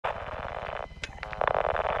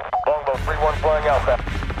3-1 flying Alpha.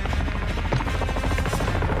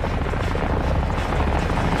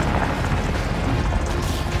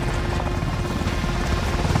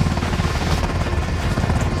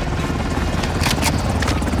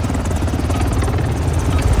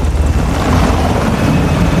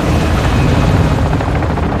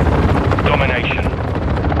 Domination.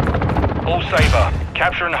 All Sabre,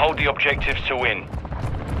 capture and hold the objectives to win.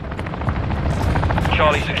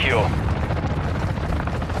 Charlie secure.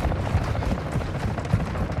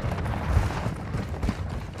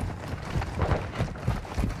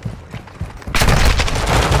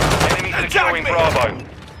 Enemy securing Bravo.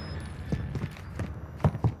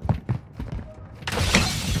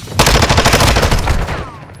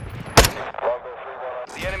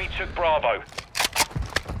 The enemy took Bravo.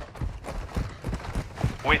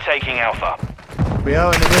 We're taking Alpha.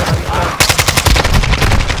 Cuidado, enemigo.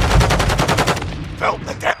 Felt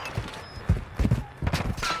the death.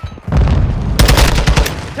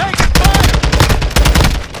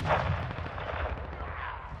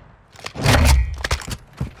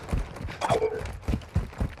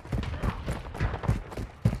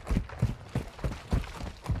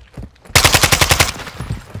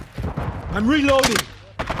 I'm reloading.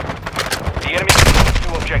 The enemy has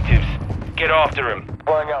 2 objectives. Get after him.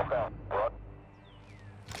 Flying outbound.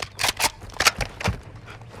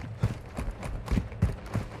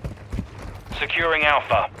 Securing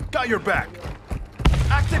Alpha. Got your back.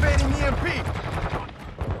 Activating EMP.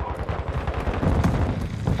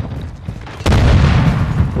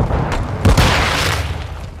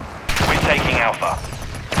 We're taking Alpha.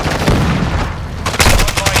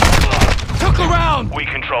 Took around. We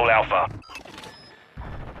control Alpha.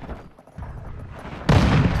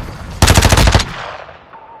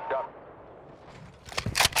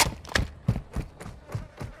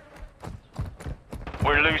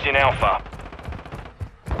 We're losing Alpha.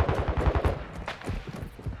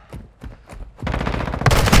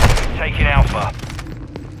 Taking Alpha.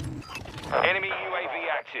 Enemy UAV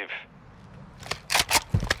active.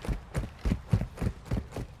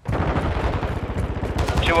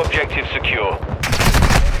 Two objectives secure.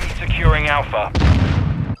 Enemy securing Alpha.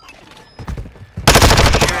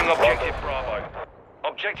 Securing objective Bravo.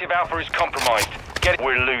 Objective Alpha is compromised. Get it.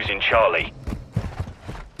 We're losing Charlie.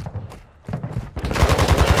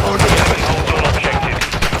 Enemy holds all objectives.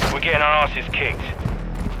 We're getting our asses kicked.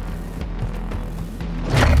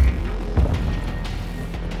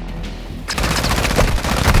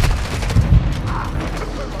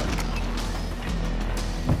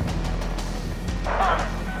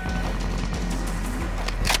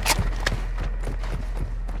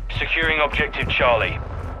 Securing objective Charlie.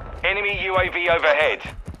 Enemy UAV overhead.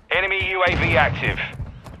 Enemy UAV active.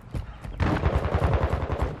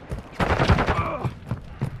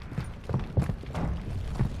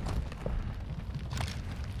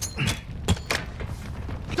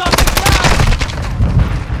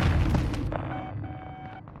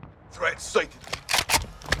 Threat sighted.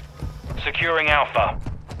 Securing Alpha.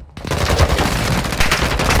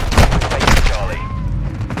 Taking Charlie.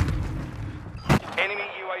 Enemy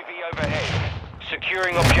UAV overhead.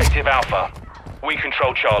 Securing objective Alpha. We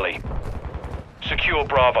control Charlie. Secure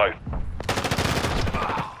Bravo.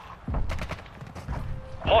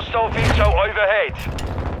 Hostile VTOL overhead.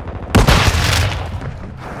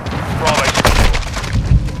 Bravo secure.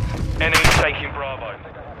 Enemy taking Bravo.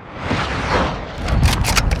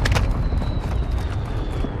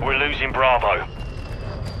 We're losing Bravo.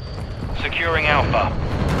 Securing Alpha.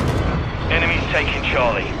 Enemies taking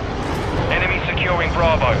Charlie. Enemy securing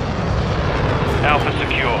Bravo. Alpha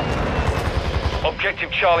secure.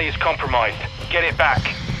 Objective Charlie is compromised. Get it back.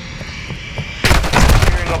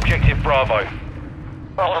 Securing objective Bravo.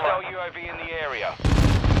 Hostile UAV in the area.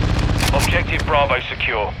 Objective Bravo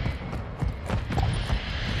secure.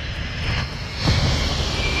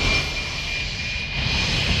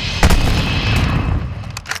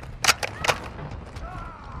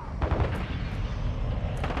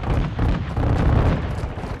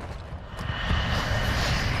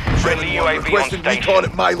 Friendly UAV on station. Recon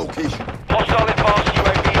at my location. Hostile advanced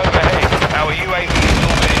UAV overhead. Our UAV is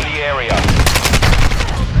orbited in the area.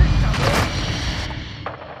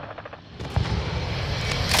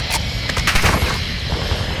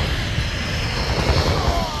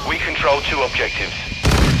 We control 2 objectives.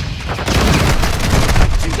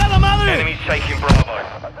 Enemies taking Bravo.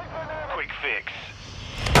 Quick fix.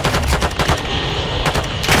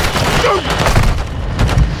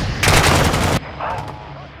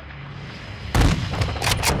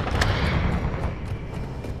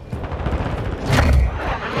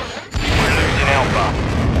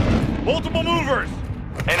 Multiple movers!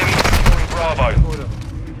 Enemy securing Bravo.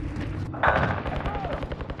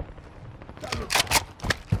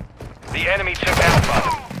 The enemy took Alpha.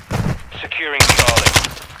 Securing Charlie.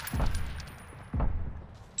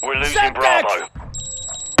 We're losing Bravo.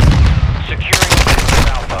 Securing objective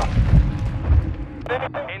Alpha.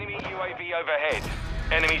 Enemy UAV overhead.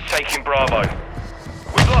 Enemy's taking Bravo.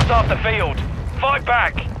 We've lost half the field. Fight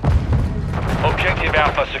back. Objective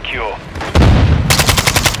Alpha secure.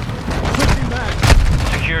 Switching back.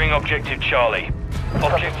 Securing objective Charlie.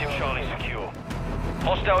 Objective Charlie secure.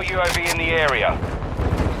 Hostile UAV in the area.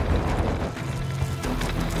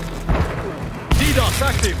 DDoS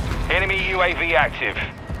active. Enemy UAV active.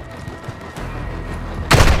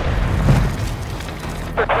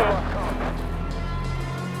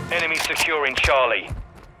 Enemy securing Charlie.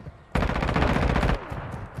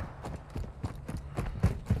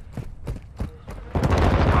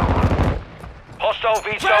 Hostile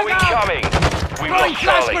VTOL incoming. We've lost Flash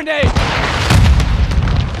Charlie. grenade.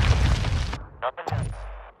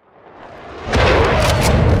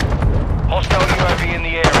 Hostile UAV in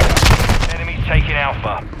the area. Enemy's taking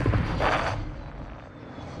Alpha.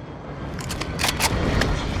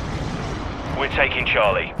 We're taking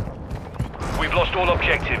Charlie. We've lost all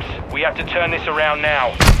objectives. We have to turn this around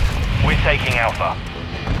now. We're taking Alpha.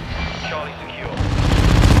 Charlie secure.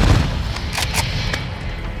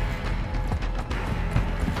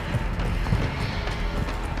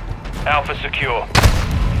 Alpha secure.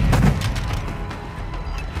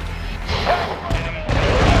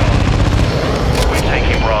 We're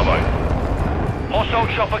taking Bravo. Hostile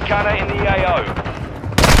chopper gunner in the AO.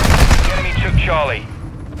 The enemy took Charlie.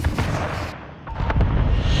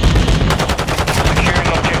 Securing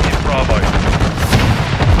objective Bravo.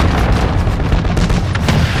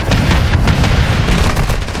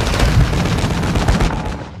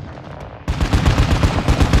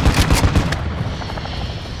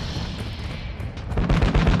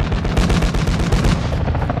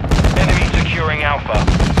 Enemy securing Alpha.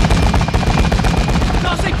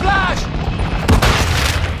 Tossing flash.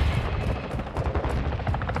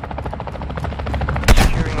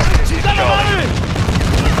 Securing objective Charlie. Domination.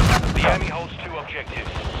 The enemy holds two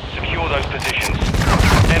objectives. Secure those positions.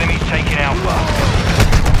 Enemy's taking Alpha.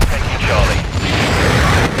 Taking Charlie.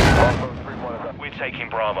 We're taking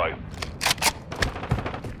Bravo.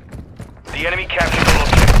 The enemy captured all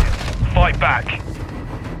objectives. Fight back.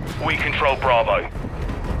 We control Bravo.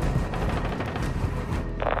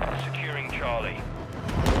 Securing Charlie.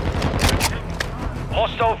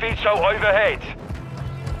 Hostile VTOL overhead.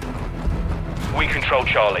 We control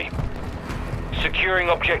Charlie. Securing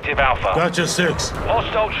objective Alpha. Gotcha 6.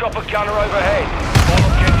 Hostile chopper gunner overhead. All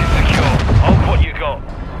objectives secure. Hold what you got.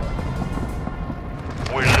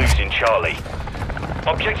 We're losing Charlie.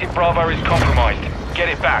 Objective Bravo is compromised. Get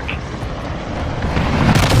it back.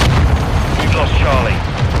 We've lost Charlie.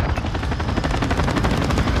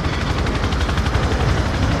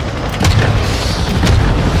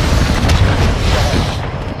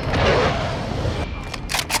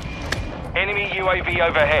 Enemy UAV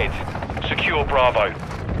overhead. Secure Bravo.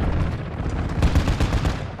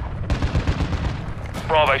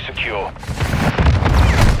 Bravo secure.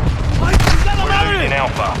 We're losing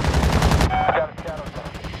Alpha.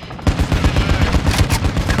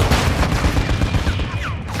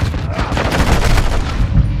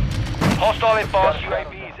 Hostile advanced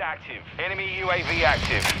UAV is active. Enemy UAV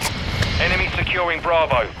active. Enemy securing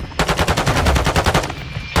Bravo.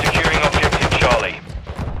 Securing objective Charlie.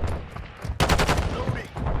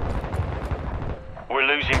 We're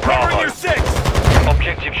losing Bravo. Your 6.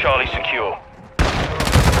 Objective Charlie secure.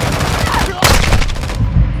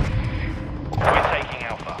 We're taking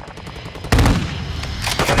Alpha.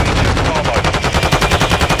 Enemy took Bravo.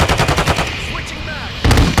 Switching back.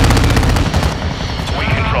 We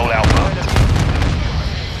control Alpha.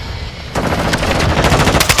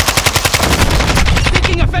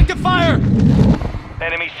 Taking effective fire.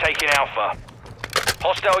 Enemy's taking Alpha.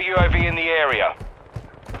 Hostile UAV in the area.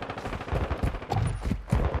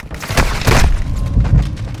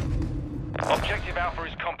 Objective Alpha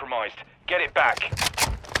is compromised. Get it back.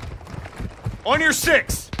 On your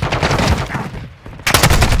 6.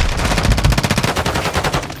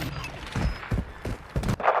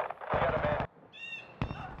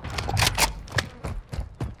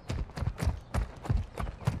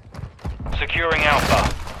 Securing Alpha.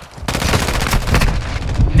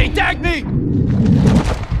 They tagged me.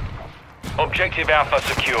 Objective Alpha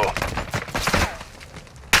secure.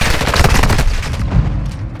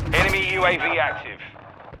 Enemy UAV active.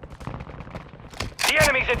 The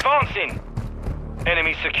enemy's advancing.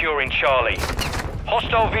 Enemy securing Charlie.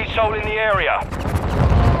 Hostile VTOL in the area.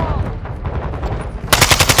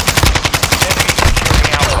 Enemy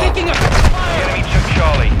securing Alpha. Taking a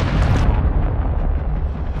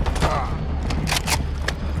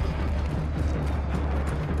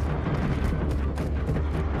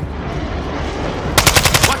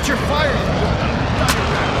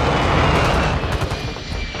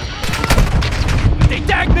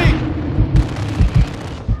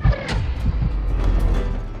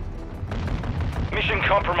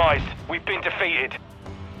We've been defeated.